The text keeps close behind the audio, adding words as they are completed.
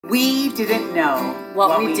We didn't know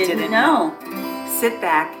what we didn't know. Sit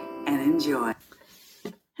back and enjoy.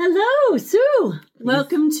 Hello, Sue.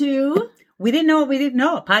 Welcome to We Didn't Know What We Didn't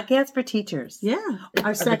Know, a podcast for teachers.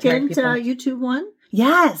 our second YouTube one.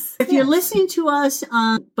 Yes. If you're listening to us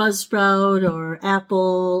on Buzzsprout or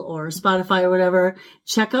Apple or Spotify or whatever,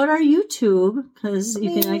 check out our YouTube because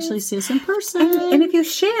you can actually see us in person. And if you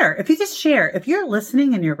just share, if you're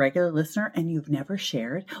listening and you're a regular listener and you've never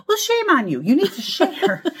shared, well, shame on you. You need to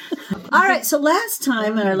share. All right. So last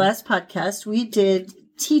time in our last podcast, we did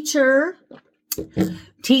teacher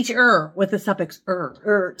with the suffix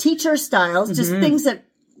er. Teacher styles, just things that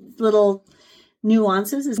little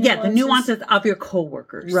nuances. The nuances of your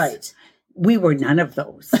coworkers. Right. We were none of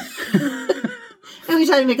those. And we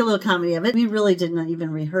tried to make a little comedy of it. We really didn't even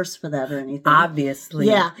rehearse for that or anything. Obviously.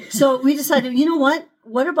 Yeah. So we decided, you know what?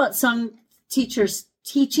 What about some teachers'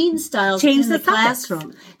 teaching styles Change in the the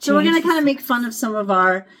classroom? So we're going to kind of make fun of some of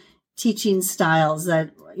our teaching styles that,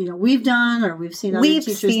 we've done or we've seen other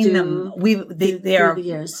teachers do. Them. They are the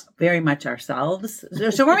years. Very much ourselves.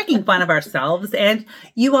 So we're making fun of ourselves. And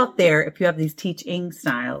you out there, if you have these teaching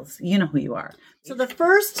styles, you know who you are. So the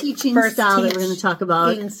first teaching style that we're going to talk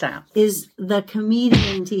about is the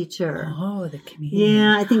comedian teacher. Oh, the comedian.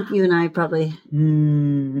 Yeah, I think you and I probably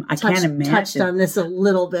can't imagine. Touched on this a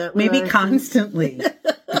little bit. Maybe constantly.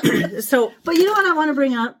 But you know what I want to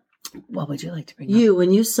bring up? What would you like to bring up?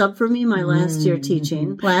 When you subbed for me my last year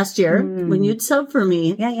teaching, when you'd sub for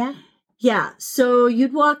me. Yeah. So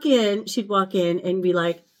she'd walk in and be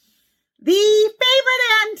like, the favorite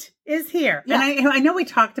aunt is here. Yeah. And I know we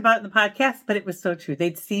talked about it in the podcast, but it was so true.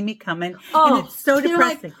 They'd see me coming, and it's so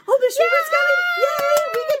depressing. Like, oh, Miss Schubert's coming. Yay,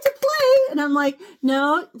 we get to play. And I'm like,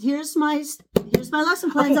 no, here's my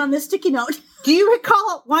lesson plans on this sticky note. Do you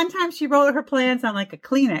recall one time she wrote her plans on like a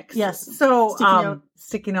Kleenex? Yes. So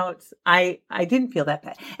sticky notes. I didn't feel that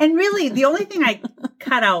bad. And really, the only thing I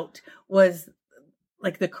cut out was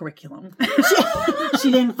like the curriculum. She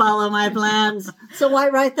didn't follow my plans. So why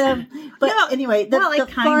write them? But anyway, I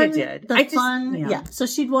kind of did. Yeah. So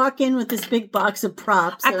she'd walk in with this big box of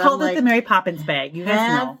props. I called it the Mary Poppins bag. You guys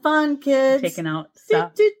know. Have fun, kids. Taking out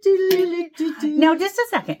stuff. Now, just a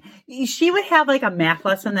second. She would have like a math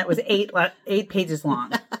lesson that was eight pages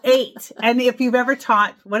long. 8. And if you've ever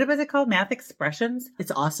taught, what was it called? Math expressions? It's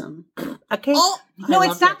awesome. Okay. No,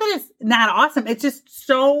 it's not that it's not awesome. It's just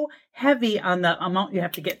so heavy on the amount you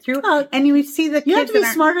have to get through. And you see the kids. You have to be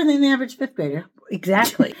smarter than the average 5th grader.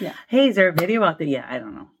 Exactly. Yeah. Hey, is there a video out there? Yeah, I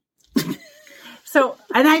don't know. So,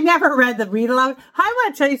 and I never read the read aloud. I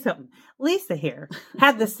want to tell you something. Lisa here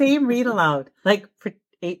had the same read aloud like for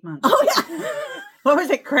 8 months. Oh, yeah. What was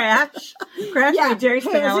it? Crash by Jerry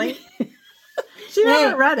Spinelli. She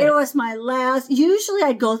never read it. It was my last. Usually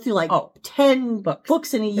I'd go through like 10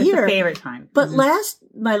 books in a year. It's favorite time. But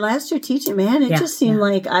my last year teaching, man, it just seemed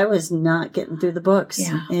like I was not getting through the books.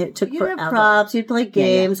 Yeah. It took forever. You'd have props. You'd play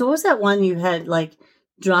games. Yeah. What was that one you had like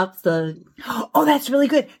drop the... Oh, that's really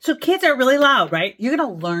good. So kids are really loud, right? You're going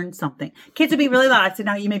to learn something. Kids would be really loud. So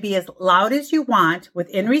now you may be as loud as you want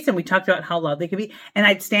within reason. We talked about how loud they could be. And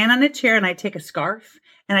I'd stand on a chair and I'd take a scarf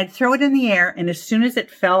and I'd throw it in the air. And as soon as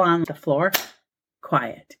it fell on the floor...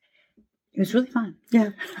 quiet. It was really fun.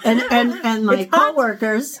 Yeah. And my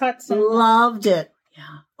coworkers loved it.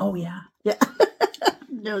 Yeah. Oh, yeah. Yeah.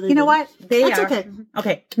 No, you know what? That's okay.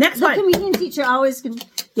 Okay. Next one. The comedian teacher always can.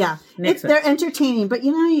 Yeah. They're entertaining, but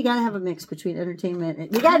you got to have a mix between entertainment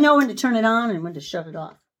and you got to know when to turn it on and when to shut it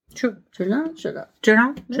off. True. Turn it on, shut it off. Turn it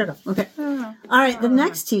on, shut it off. Okay. All right. The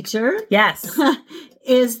next teacher. Yes.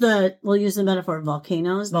 Is we'll use the metaphor of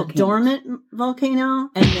volcanoes, the dormant volcano,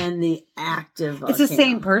 and then the active volcano. It's the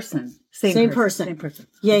same person. Same person. Same person.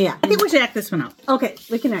 Yeah. I think we should act this one out. Okay,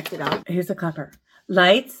 we can act it out. Here's the clapper.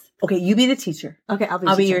 Lights. Okay, you be the teacher. Okay,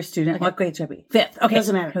 I'll be your student. Okay. What grade should I be? 5th. Okay.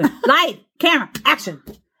 Doesn't matter. Light, camera, action.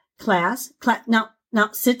 Class. Now,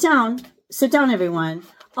 sit down. Sit down, everyone.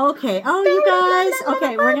 Okay. Oh, you guys.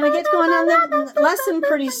 Okay, we're going to get going on the lesson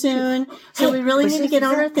pretty soon. So we really need to get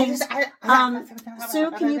on our things.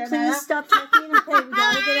 Sue, can you please stop talking? Okay, we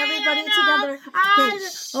got to get everybody together.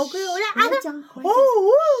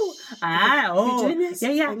 You're doing this?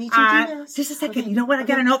 Yeah. I need you to do this. Just a second. You know what? I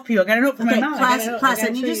got a note for you. I got a note for my mom. Class,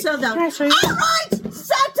 I need you to settle down. All right,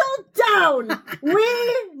 settle down. We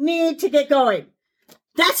need to get going.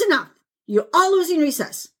 That's enough. You're all losing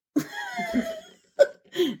recess.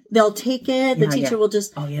 They'll take it. The teacher will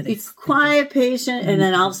just be quiet, patient, and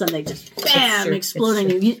then all of a sudden they just bam, explode on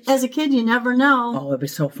you. As a kid, you never know. Oh, it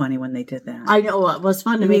was so funny when they did that. I know it was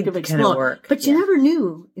fun to make them explode, but you never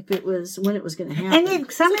knew if it was when it was going to happen.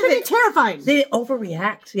 And some of it terrifying. They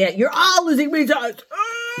overreact. Yeah, you're all losing results.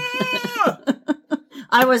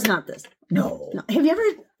 I was not this. No. Have you ever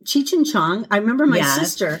Cheech and Chong? I remember my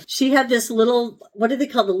sister. She had this little. What do they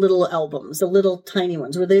call the little albums? The little tiny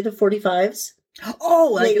ones. Were they the 45s?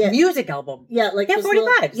 Oh, like a music album. Yeah, like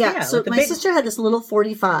 45s. Yeah. So my sister had this little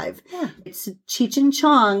 45. Yeah. It's Cheech and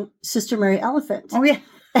Chong, Sister Mary Elephant. Oh yeah.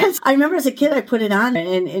 And I remember as a kid, I put it on,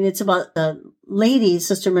 and it's about the lady,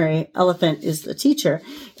 Sister Mary Elephant is the teacher,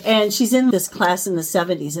 and she's in this class in the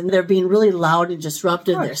 70s, and they're being really loud and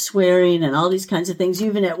disruptive. They're swearing and all these kinds of things. You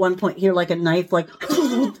even at one point hear like a knife, like,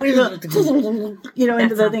 into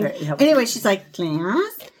the thing. Anyway, she's like,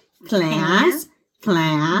 class,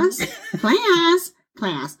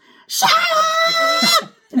 shut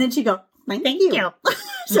up! And then she go, thank you.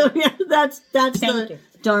 So yeah, that's the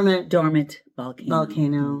dormant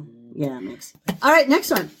volcano. Yeah, mix. All right,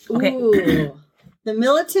 next one. Okay. Ooh, the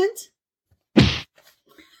militant.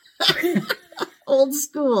 Old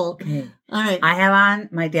school. Okay. All right. I have on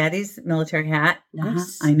my daddy's military hat.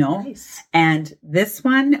 Nice. I know. Nice. And this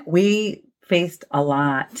one we faced a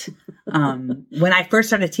lot. When I first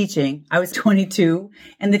started teaching, I was 22,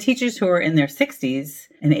 and the teachers who were in their 60s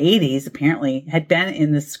and 80s apparently had been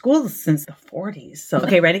in the schools since the 40s. So,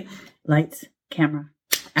 okay, ready? Lights, camera,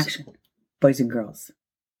 action. Boys and girls.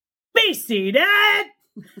 Be seated.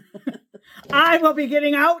 I will be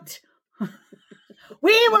getting out.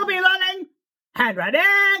 We will be learning. Hand ready.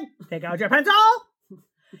 Take out your pencil.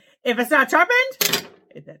 If it's not sharpened,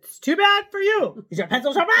 that's too bad for you. Is your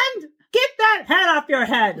pencil sharpened? Get that head off your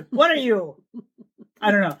head. What are you? I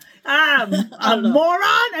don't know. A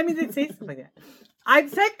moron? I mean, they say something like that. I'm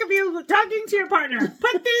sick of you talking to your partner.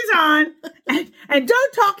 Put these on and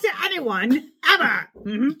don't talk to anyone ever.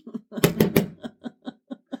 Mm-hmm.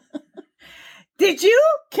 Did you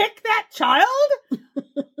kick that child?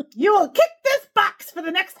 You will kick this box for the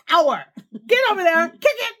next hour. Get over there. Kick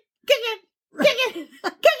it. Kick it. Kick it.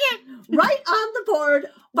 Kick it. Right on the board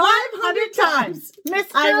 500 times.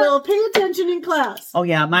 Mr. I will pay attention in class. Oh,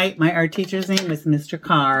 yeah. My art teacher's name was Mr.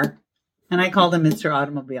 Carr, and I called him Mr.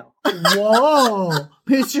 Automobile. Whoa.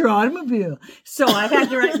 Mr. Automobile. So I had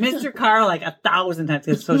to write Mr. Carr like 1,000 times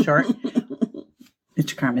because it's so short.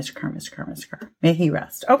 Mr. Carr, Mr. Carr, Mr. Carr, Mr. Carr. May he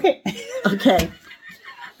rest. Okay. Okay.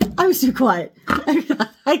 I was too quiet.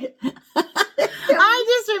 I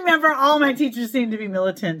just remember all my teachers seemed to be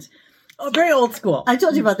militant. Oh, very old school. I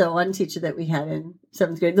told you about that one teacher that we had in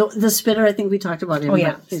 7th grade. The spitter, I think we talked about him. Oh,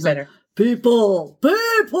 yeah. He's better. People,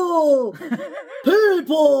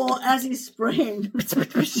 as he sprayed.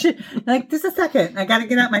 Like, just a second. I got to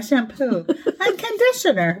get out my shampoo and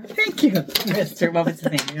conditioner. Thank you, Mr. What was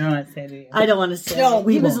his name? You don't want to say it to you. I don't want to say No,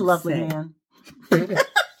 he was a lovely man. I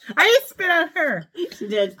just spit on her. She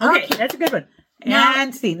did. Okay, that's a good one.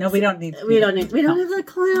 And see, no, we don't need. We don't have the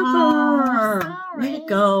clapper. Way to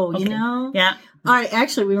go, okay. you know? Yeah. All right,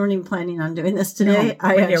 actually, we weren't even planning on doing this today. No.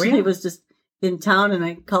 I actually was just in town, and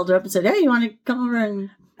I called her up and said, hey, you want to come over and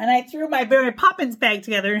I threw my Mary Poppins bag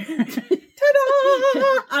together. Ta-da!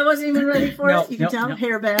 I wasn't even ready for it. You can tell,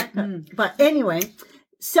 hair back. But anyway,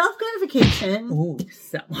 self-gratification. Ooh,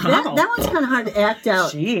 wow. That one's kind of hard to act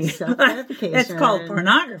out. Jeez. Self-gratification. That's called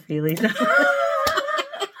pornography, Lisa. That's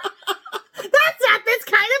not this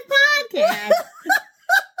kind of podcast.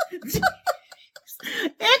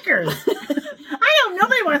 Ickers.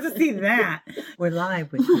 Nobody wants to see that. We're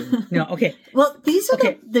live with you. No, okay. Well, these are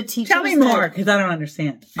the teachers. Tell me more, because I don't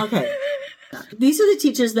understand. Okay. These are the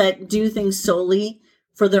teachers that do things solely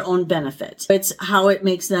for their own benefit. It's how it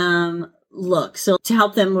makes them look. So to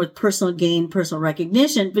help them with personal gain, personal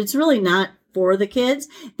recognition, but it's really not for the kids.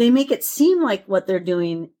 They make it seem like what they're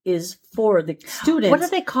doing is for the students. What do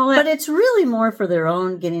they call it? But it's really more for their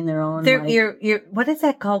own, getting their own. What is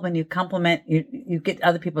that called when you compliment, you get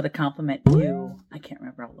other people to compliment you? I can't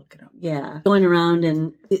remember. I'll look it up. Yeah. Going around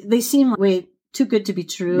and they seem way too good to be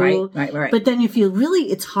true. Right. But then if you really,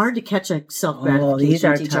 it's hard to catch a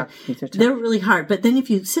self-gratification teacher. These are tough. They're really hard. But then if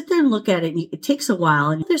you sit there and look at it, it takes a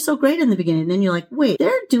while, and they're so great in the beginning. Then you're like, wait,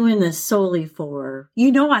 they're doing this solely for.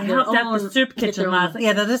 I helped out the soup kitchen last.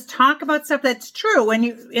 Yeah, they'll just talk about stuff that's true.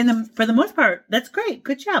 When for the most part, that's great,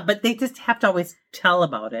 good job. But they just have to always tell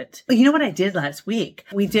about it. You know what I did last week?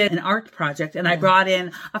 We did an art project, and I brought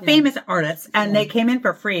in a famous artist, and they came in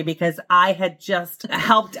for free because I had just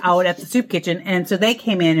helped out at the soup kitchen. And so they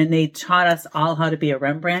came in and they taught us all how to be a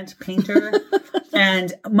Rembrandt painter.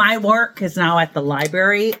 And my work is now at the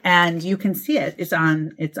library, and you can see it. It's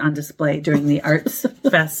on display during the Arts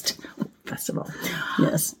Festival.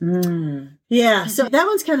 Yes. Yeah. So that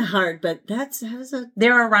one's kind of hard, but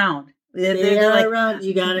they're around. They're around.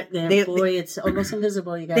 You got it. Boy, it's almost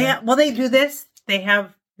invisible. You got it. Well, they do this. They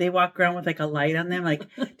have they walk around with like a light on them. Like,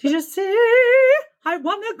 did you see? I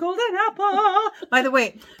won the golden apple. By the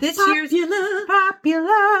way, this year's popular.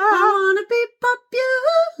 I want to be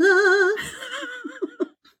popular.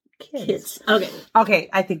 Kids. Okay.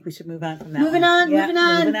 I think we should move on from that. Moving on.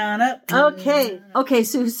 Up. Okay.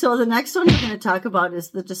 So the next one we're going to talk about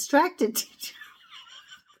is the distracted teacher.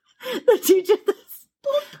 The teacher that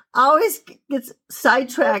always gets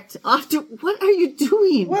sidetracked. What are you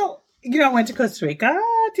doing? Well, I went to Costa Rica.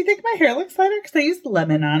 Do you think my hair looks lighter? Because I used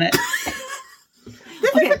lemon on it.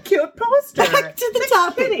 This is a cute poster. Back to the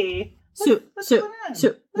topic. Sue,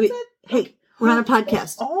 we're on a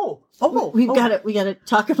podcast. We got to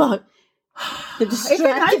talk about the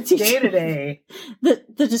distracted teacher. Day today.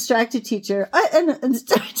 The distracted teacher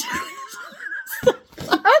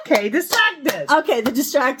Okay, distracted. Okay, the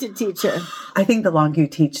distracted teacher. I think the longer you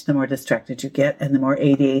teach, the more distracted you get, and the more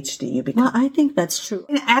ADHD you become. Well, I think that's true.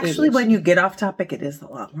 And actually, when you get off topic, it is a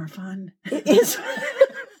lot more fun. It is.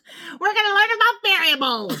 We're going to learn about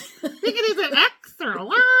variables. You can use an X or a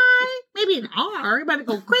Y, maybe an R. You might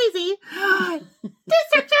go crazy.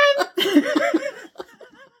 Dissection.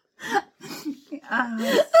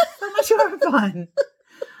 So much more fun.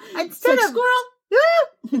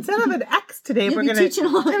 Instead of an X today, we're going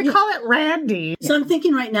to call it Randy. So I'm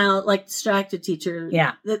thinking right now, like distracted teacher.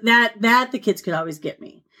 Yeah. That the kids could always get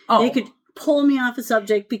me. They could pull me off a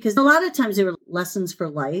subject because a lot of times they were lessons for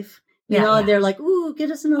life. They're like, ooh,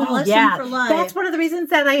 get us another lesson for life. That's one of the reasons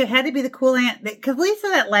that I had to be the cool aunt. Because Lisa,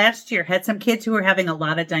 that last year, had some kids who were having a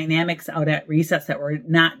lot of dynamics out at recess that were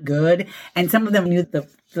not good. And some of them knew the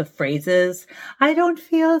phrases. I don't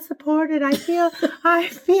feel supported. I feel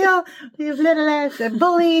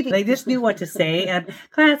bullied. They just knew what to say. And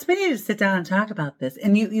class, we need to sit down and talk about this.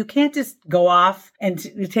 And you can't just go off and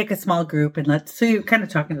you take a small group so you're kind of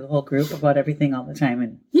talking to the whole group about everything all the time.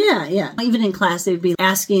 And yeah. Even in class, they'd be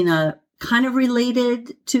asking kind of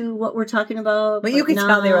related to what we're talking about. But you could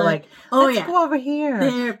tell they were like, let's go over here.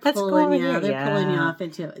 They're pulling you off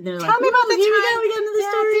into it. They're Tell me about the time. We got into the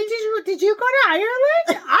story. Did you go to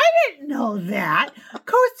Ireland? I didn't know that.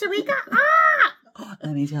 Costa Rica.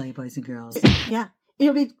 Let me tell you, boys and girls. Yeah.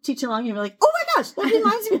 You'll be teaching along. You'll be like, oh my gosh, that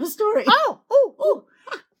reminds me of a story. Oh.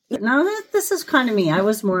 Now, this is kind of me. I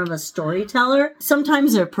was more of a storyteller.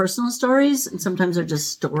 Sometimes they're personal stories, and sometimes they're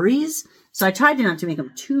just stories. So I tried not to make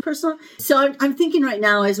them too personal. So I'm thinking right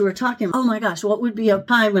now as we're talking, oh my gosh, what would be a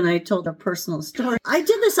time when I told a personal story? I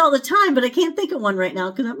did this all the time, but I can't think of one right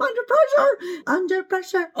now because I'm under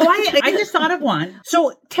pressure. Oh, I just thought of one.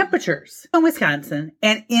 So temperatures in Wisconsin,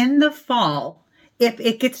 and in the fall, if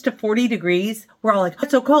it gets to 40 degrees, we're all like,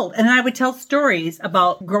 it's so cold. And I would tell stories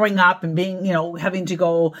about growing up and being, having to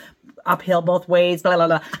go uphill both ways, blah, blah,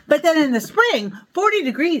 blah. But then in the spring, 40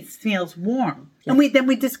 degrees feels warm. Yeah. And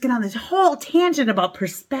we just get on this whole tangent about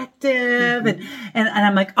perspective. And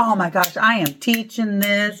I'm like, oh my gosh, I am teaching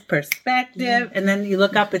this perspective. Yeah. And then you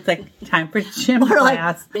look up, it's like time for gym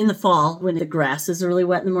class. Like in the fall, when the grass is really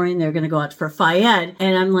wet in the morning, they're going to go out for Phi-Ed.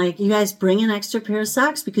 And I'm like, you guys bring an extra pair of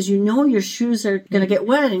socks because your shoes are going to get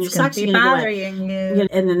wet and your socks are going to get wet.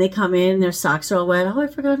 And then they come in, their socks are all wet. Oh, I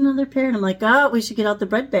forgot another pair. And I'm like, we should get out the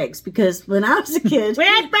bread bags because when I was a kid. We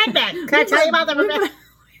had bread bags. Can I tell you about the bread bags?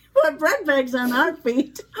 Put bread bags on our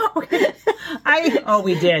feet. Okay.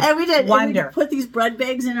 We did. And we did. Wonder. And we put these bread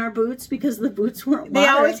bags in our boots because the boots weren't water. They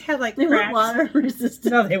always had they weren't water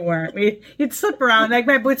resistant. No, they weren't. You'd slip around. Like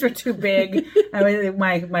my boots were too big. I mean,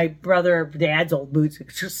 my brother or dad's old boots.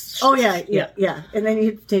 Just, yeah. And then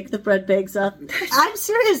you'd take the bread bags off. I'm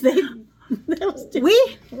serious.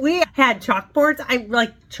 We had chalkboards. I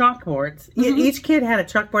like chalkboards. Mm-hmm. Each kid had a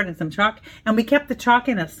chalkboard and some chalk, and we kept the chalk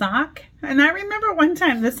in a sock. And I remember one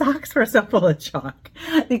time the socks were so full of chalk.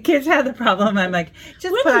 The kids had the problem. I'm like,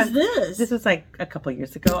 just when put was on this? This was like a couple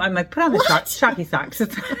years ago. I'm like, put on the chalky socks. We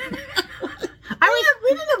didn't have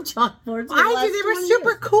chalkboards. They were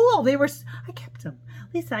super cool. I kept them.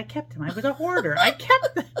 Lisa, I kept them. I was a hoarder. I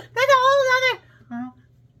kept them. That's a whole other.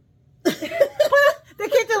 The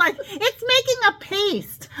kids are like, it's making a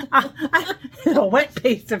paste. A wet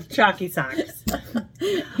paste of chalky socks.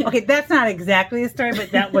 Okay, that's not exactly a story, but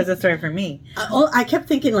that was a story for me. I kept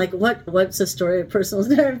thinking, like, what's a story of personal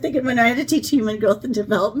story? I'm thinking when I had to teach human growth and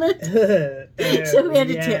development. So we had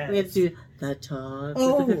to do the talk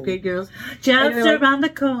with the fifth grade girls. Just around the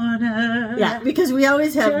corner. Yeah, because we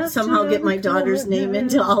always have somehow get my daughter's name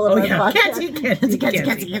into all of our podcasts.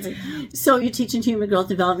 Kenzie. So you're teaching human growth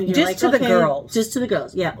development. You're just to the girls. Just to the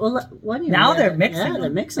girls. Yeah. Well, one year. Now they're mixing. Yeah, they're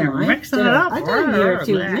mixing. They're mixing it up. I did a year or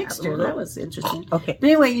two mixture. That was interesting. Okay. But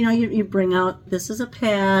anyway, you bring out, this is a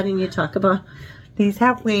pad, and you talk about These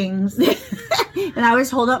have wings. And I always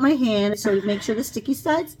hold out my hand so make sure the sticky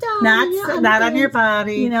side's down. Not on your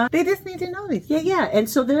body. You know, they just need to know these. Yeah. And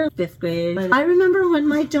so they're 5th grade. I remember when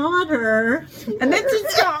my daughter, and then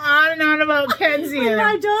just go on and on about Kenzie. When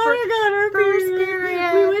my daughter got her piercing,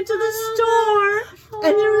 we went to the store,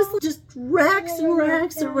 and there was just racks and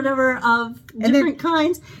racks or whatever of different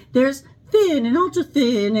kinds. There's thin and ultra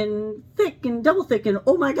thin and thick and double thick and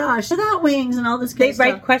oh my gosh, without wings and all this kind of stuff.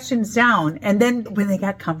 They write questions down, and then when they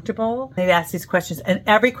got comfortable, they'd ask these questions, and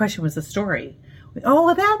every question was a story. Oh,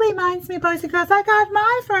 well, that reminds me, boys and girls, I got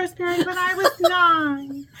my first period when I was 9.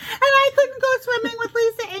 And I couldn't go swimming with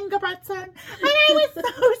Lisa Ingebrigtsen. And I was so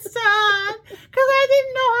sad because I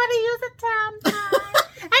didn't know how to use a tampon.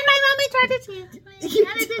 And my mommy tried to teach me,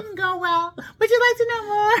 and it didn't go well. Would you like to know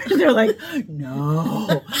more? And they're like,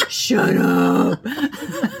 no, shut up.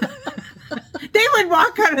 They would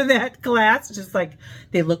walk out of that class just like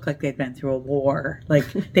they looked like they'd been through a war. Like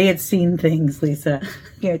they had seen things, Lisa.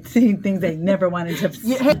 They had seen things they never wanted to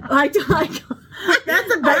see. That's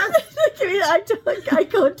the best. I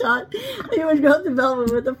co-taught human growth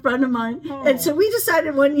development with a friend of mine. And so we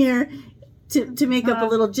decided one year to make up a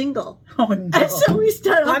little jingle. Oh, no. And so we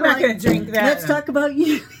started I'm not going to drink that. Let's talk about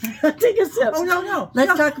you. Take a sip. Oh, no.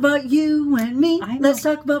 Let's talk about you and me. Let's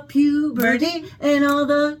talk about puberty and all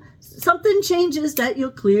the something changes that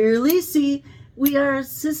you'll clearly see. We are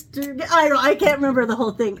sister. I can't remember the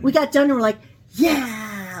whole thing. We got done and we're like,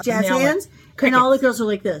 yeah. Jazz hands. And all the girls were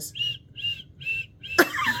like this.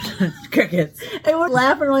 Crickets. And we're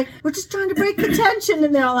laughing. We're like, we're just trying to break the tension.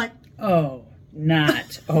 And they're all like, oh,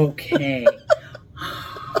 not okay.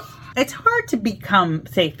 It's hard to become,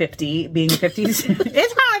 say, 50, being 50. It's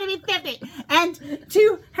hard to be 50. And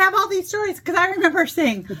to have all these stories, because I remember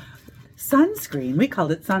saying, sunscreen. We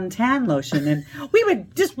called it suntan lotion, and we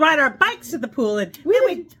would just ride our bikes to the pool, and we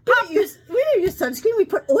didn't use sunscreen. We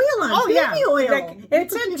put oil on, baby oil. Like,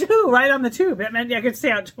 it said 2 right on the tube. It meant I could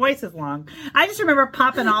stay out twice as long. I just remember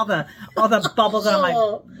popping all the bubbles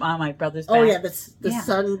on my brother's back. Oh yeah, the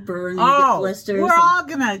sunburn, the blisters. We're all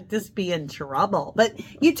gonna just be in trouble. But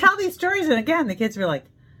you tell these stories, and again, the kids were like,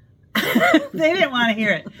 they didn't want to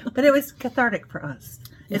hear it, but it was cathartic for us.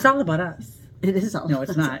 Yeah. It's all about us. It is all. No,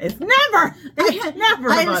 it's not. It's never. It's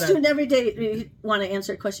never. I had a student every day. You want to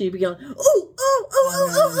answer a question, you'd be going, ooh,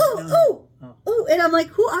 and I'm like,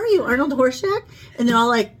 who are you, Arnold Horshack? And they're all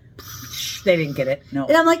like, they didn't get it. No.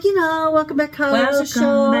 And I'm like, welcome back, Colorado welcome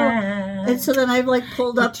show. Back. And so then I've like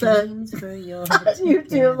pulled up the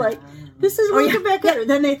YouTube, like. This is Welcome Back Kotter.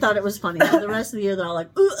 Then they thought it was funny. And the rest of the year, they're all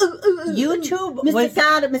like, YouTube Mr.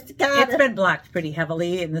 Kotter. It's been blocked pretty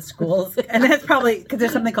heavily in the schools. And that's probably because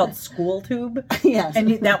there's something called School Tube. Yes. And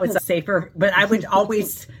that was safer. But I would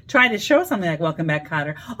always try to show something like Welcome Back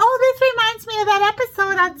Kotter. Oh, this reminds me of that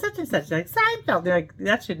episode on such and such. Like Seinfeld. They're like,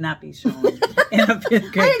 that should not be shown in a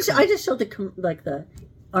 5th grade. I just showed the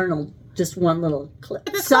Arnold. Just one little clip.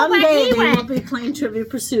 Someday they will be playing Trivia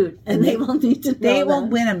Pursuit, and they will need to know They will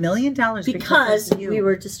win $1 million because we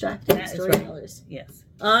were distracted storytellers. Right. Yes.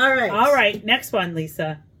 All right. Next one,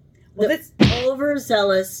 Lisa. Well, this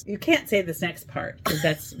overzealous. You can't say this next part because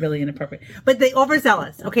that's really inappropriate. But the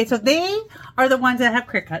overzealous. Okay, so they are the ones that have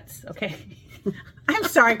Cricuts. Okay. I'm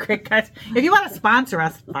sorry, Cricut. If you want to sponsor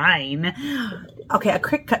us, fine. Okay, a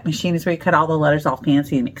Cricut machine is where you cut all the letters all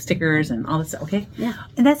fancy and make stickers and all this stuff, okay? Yeah.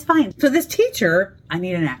 And that's fine. So this teacher, I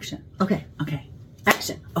need an action. Okay.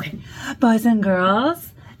 Action. Okay. Boys and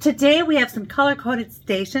girls, today we have some color-coded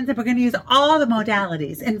stations, and we're going to use all the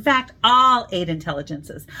modalities. In fact, all 8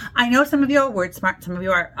 intelligences. I know some of you are word smart. Some of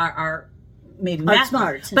you are maybe math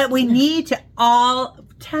smart. But we need to all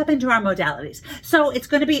tap into our modalities. So it's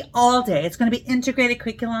going to be all day. It's going to be integrated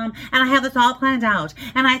curriculum. And I have this all planned out.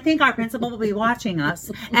 And I think our principal will be watching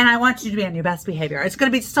us. And I want you to be on your best behavior. It's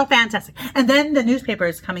going to be so fantastic. And then the newspaper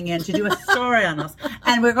is coming in to do a story on us.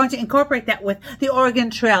 And we're going to incorporate that with the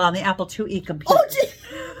Oregon Trail on the Apple IIe computer. Oh, gee.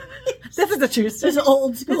 This is a true story. This is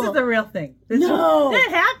old school. This is the real thing. That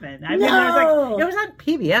happened. I mean, it was on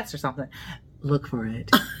PBS or something. Look for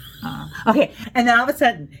it. Okay. And then all of a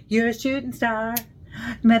sudden, you're a shooting star.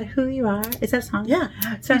 No matter who you are. Is that a song? Yeah.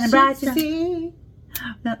 Shining bright to see.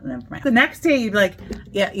 No, never mind. The next day, you'd be like,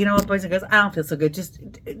 yeah, you know what, boys and girls, I don't feel so good. Just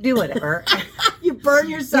do whatever. You burn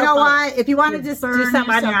yourself. You know why? If you want to just do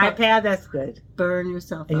something on your iPad, that's good. Burn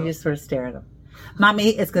yourself and you just sort of stare at them.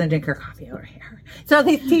 Mommy is going to drink her coffee over here. So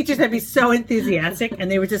these teachers would be so enthusiastic, and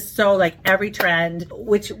they were just so like every trend,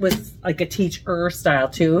 which was like a teacher style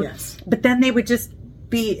too. Yes. But then they would just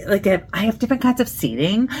be like, I have different kinds of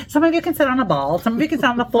seating. Some of you can sit on a ball. Some of you can sit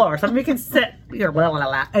on the floor. Some of you can sit, blah, blah,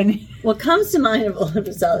 blah. And what comes to mind of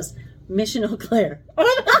overzealous, Mission Eau Claire.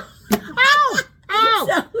 Oh!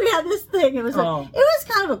 thing. It was it was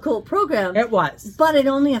kind of a cool program. It was. But it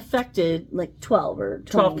only affected like 12 or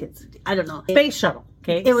 12 kids. I don't know. Space shuttle.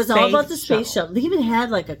 Okay. It was all about the space shuttle. They even had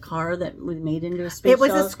like a car that was made into a space shuttle.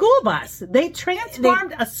 It was a school bus. They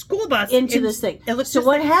transformed a school bus into this thing. So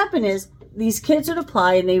what happened is these kids would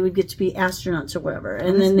apply and they would get to be astronauts or whatever.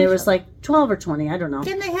 And then there was like 12 or 20, I don't know,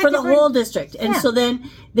 for the whole district. And so then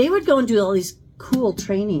they would go and do all these cool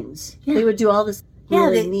trainings. Yeah. They would do all this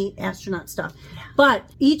really neat astronaut stuff. But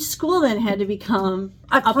each school then had to become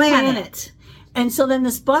a planet. And so then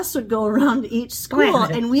this bus would go around each school,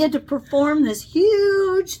 and we had to perform this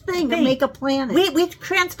huge thing to make a planet. We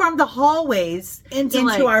transformed the hallways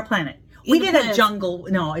into our planet. We did a jungle.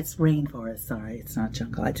 No, it's rainforest. Sorry, it's not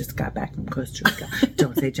jungle. I just got back from Costa Rica.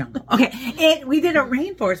 Don't say jungle. Okay, we did a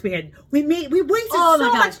rainforest. We wasted so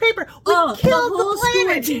much paper. We killed the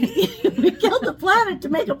planet. We killed the planet to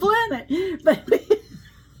make a planet, but.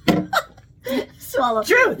 Swallow.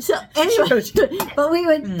 True. So anyway, but we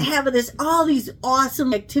would have all these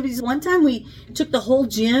awesome activities. One time we took the whole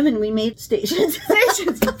gym and we made stations. But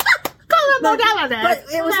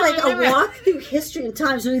it was like a walk through history and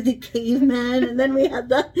time. So we did cavemen, and then we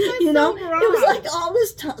had it was like all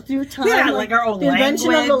this through time. Yeah, like our own language.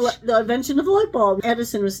 The invention of the light bulb.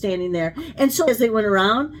 Edison was standing there, and so as they went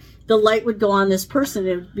around, the light would go on this person.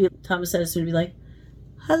 It would be Thomas Edison would be like,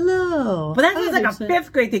 hello. But that was like a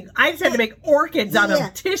 5th grade thing. I just had to make orchids out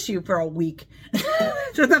of tissue for a week.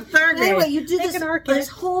 So the 3rd grade. Anyway, you did this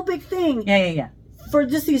whole big thing. Yeah. For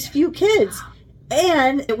just these few kids.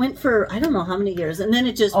 And it went for, I don't know how many years. And then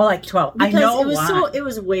it just... like 12. I know why. It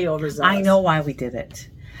was way overzealous. I know why we did it.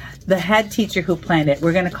 The head teacher who planned it,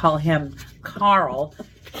 we're going to call him Carl.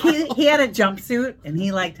 He had a jumpsuit, and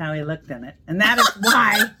he liked how he looked in it. And that is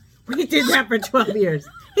why we did that for 12 years.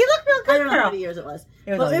 He looked real good. I don't know how many years it was.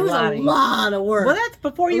 It was a lot of work. Well, that's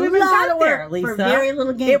before you even got there, Lisa. For very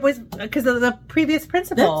little game. It was because of the previous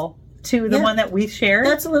principal to the one that we shared.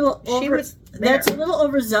 That's a little overzealous,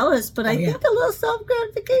 but I think a little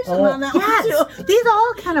self-gratification on that one too. These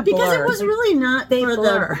all kind of blur. Because it was really not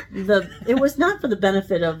it was not for the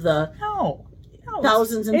benefit of the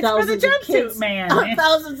thousands and thousands of kids. Man.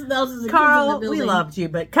 Thousands and thousands of Carl, kids in the building. We loved you,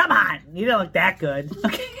 but come on, you don't look that good.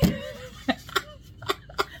 Okay.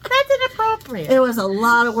 That's inappropriate. It was a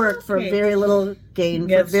lot of work for very little gain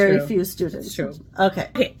for very few students. It's true.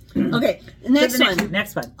 Okay.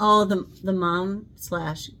 Next one. Oh, the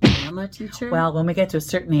mom/grandma teacher. Well, when we get to a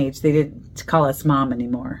certain age, they didn't call us mom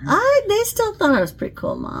anymore. They still thought I was pretty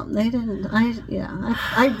cool, mom. They didn't.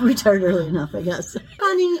 I retired early enough, I guess.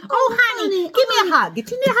 Honey, honey, give me a hug. Can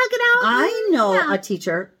you hug it out? I know a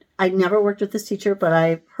teacher. I never worked with this teacher, but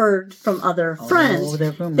I heard from other friends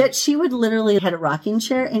that she would literally had a rocking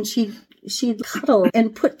chair and she'd cuddle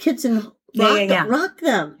and put kids in rock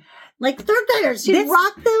them. Like 3rd graders. She'd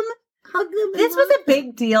rock them, hug them. This was a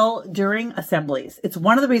big deal during assemblies. It's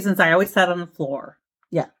one of the reasons I always sat on the floor.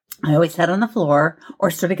 Yeah. I always sat on the floor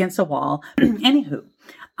or stood against a wall. Anywho,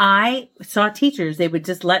 I saw teachers, they would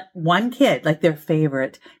just let one kid, like their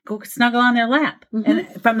favorite, go snuggle on their lap. Mm-hmm.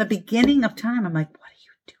 And from the beginning of time, I'm like, what are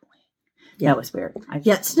you doing? Yeah, it was weird.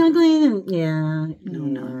 Snuggling and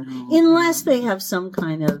no. Unless they have some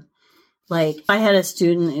kind of, like, I had a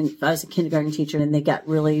student, and I was a kindergarten teacher, and they got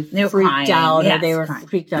really freaked out, or they were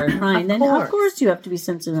freaked out or crying. Then, of course, you have to be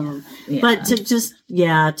sensitive. Yeah. But to just,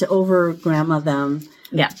 to over grandma them.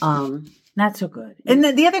 Yeah. Not so good. And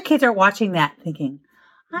the other kids are watching that thinking,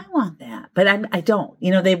 I want that. But I don't.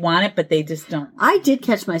 They want it, but they just don't. I did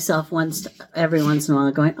catch myself every once in a while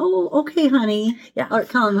going, oh, okay, honey. Yeah. Or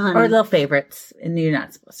call them honey. Or little favorites. And you're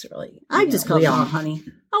not supposed to really. I just call them honey.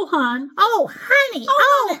 Oh, hon. Oh, honey.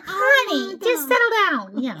 Oh, honey. Just settle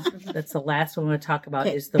down. Yeah. That's the last one we'll talk about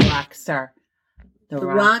is the rock star. The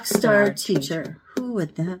rock star teacher. Who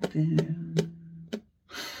would that be?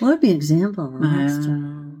 What would be an example of a rock star?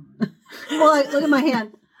 Well, look at my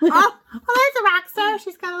hand. There's a rock star.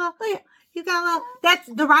 She's got a little. You got a little. That's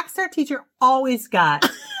the rock star teacher. Always got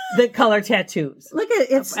the color tattoos. Look at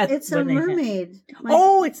it's a mermaid.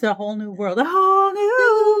 It's a whole new world. A whole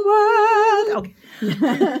new world. Okay.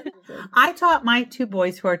 I taught my 2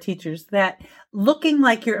 boys who are teachers that looking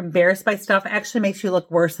like you're embarrassed by stuff actually makes you look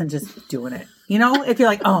worse than just doing it. If you're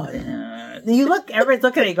like, everybody's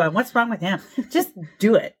looking at you going, what's wrong with him? Just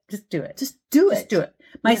do it. Just do it. Just do it.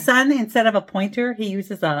 My son, instead of a pointer, he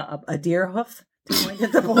uses a deer hoof to point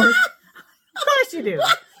at the board. Of course you do.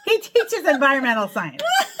 He teaches environmental science.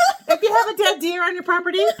 If you have a dead deer on your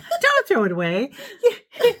property, don't throw it away.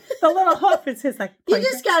 The little hoof is his pointer. You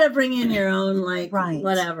just got to bring in your own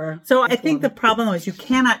whatever. So I think the problem is you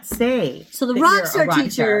cannot say. So the rock star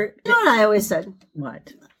teacher. You know what I always said?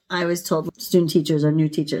 What? I always told student teachers or new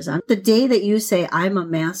teachers, the day that you say I'm a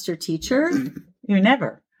master teacher, you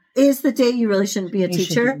never is the day you really shouldn't be a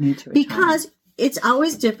teacher, need because it's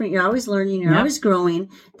always different. You're always learning. You're always growing.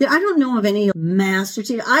 I don't know of any master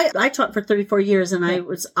teacher. I taught for 34 years, and I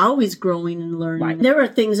was always growing and learning. Right. There were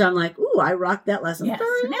things I'm like, ooh, I rocked that lesson. Yes.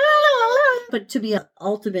 But to be an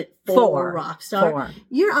ultimate rock star,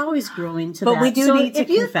 you're always growing to that. But we do need to confess. If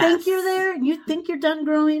you think you're there and you think you're done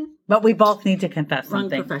growing, but we both need to confess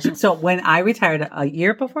something. Wrong profession. So when I retired a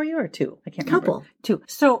year before you, or two, I can't remember. Couple. Two.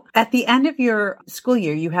 So at the end of your school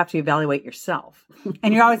year, you have to evaluate yourself,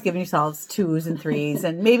 and you're always giving yourselves 2s and 3s,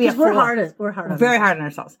 and maybe a 4. We're very hard on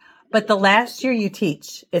ourselves. But the last year you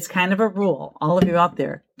teach, it's kind of a rule, all of you out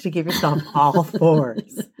there, to give yourself all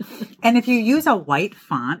 4s. And if you use a white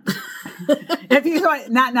font,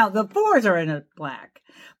 the 4s are in a black,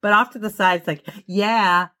 but off to the sides, like,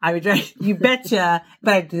 yeah, I would, you betcha,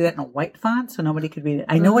 but I do that in a white font so nobody could read it.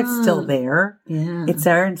 I know it's still there. Yeah. It's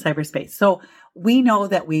there in cyberspace. So we know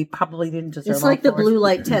that we probably didn't deserve. It's like the blue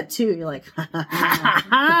light tattoo. You're like, it's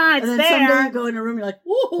and then there. someday you go in a room, you're like,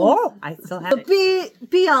 whoa. Oh, I still have it.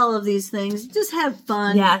 Be all of these things. Just have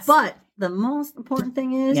fun. Yes. But the most important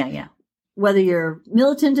thing is, yeah. Whether you're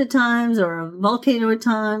militant at times or a volcano at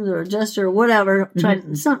times or a jester or whatever, try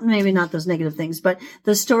something, maybe not those negative things, but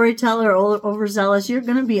the storyteller or overzealous, you're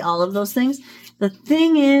going to be all of those things. The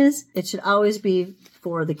thing is, it should always be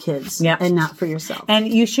for the kids and not for yourself. And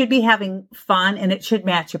you should be having fun, and it should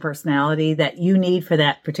match your personality that you need for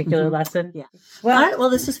that particular lesson. Yeah. Well, all right. Well,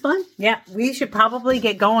 this is fun. Yeah. We should probably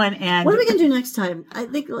get going. And what are we going to do next time? I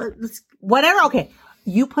think let's... Whatever. Okay.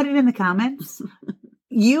 You put it in the comments.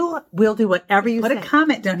 You will do whatever you put a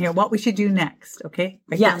comment down here. What we should do next, okay?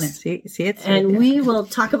 Right down there. See it's right and there. We will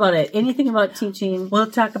talk about it. Anything about teaching.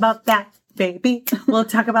 We'll talk about that, baby. We'll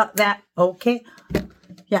talk about that. Okay.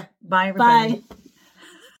 Yeah. Bye, everybody. Bye.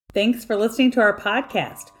 Thanks for listening to our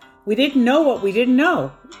podcast. We didn't know what we didn't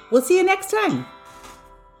know. We'll see you next time.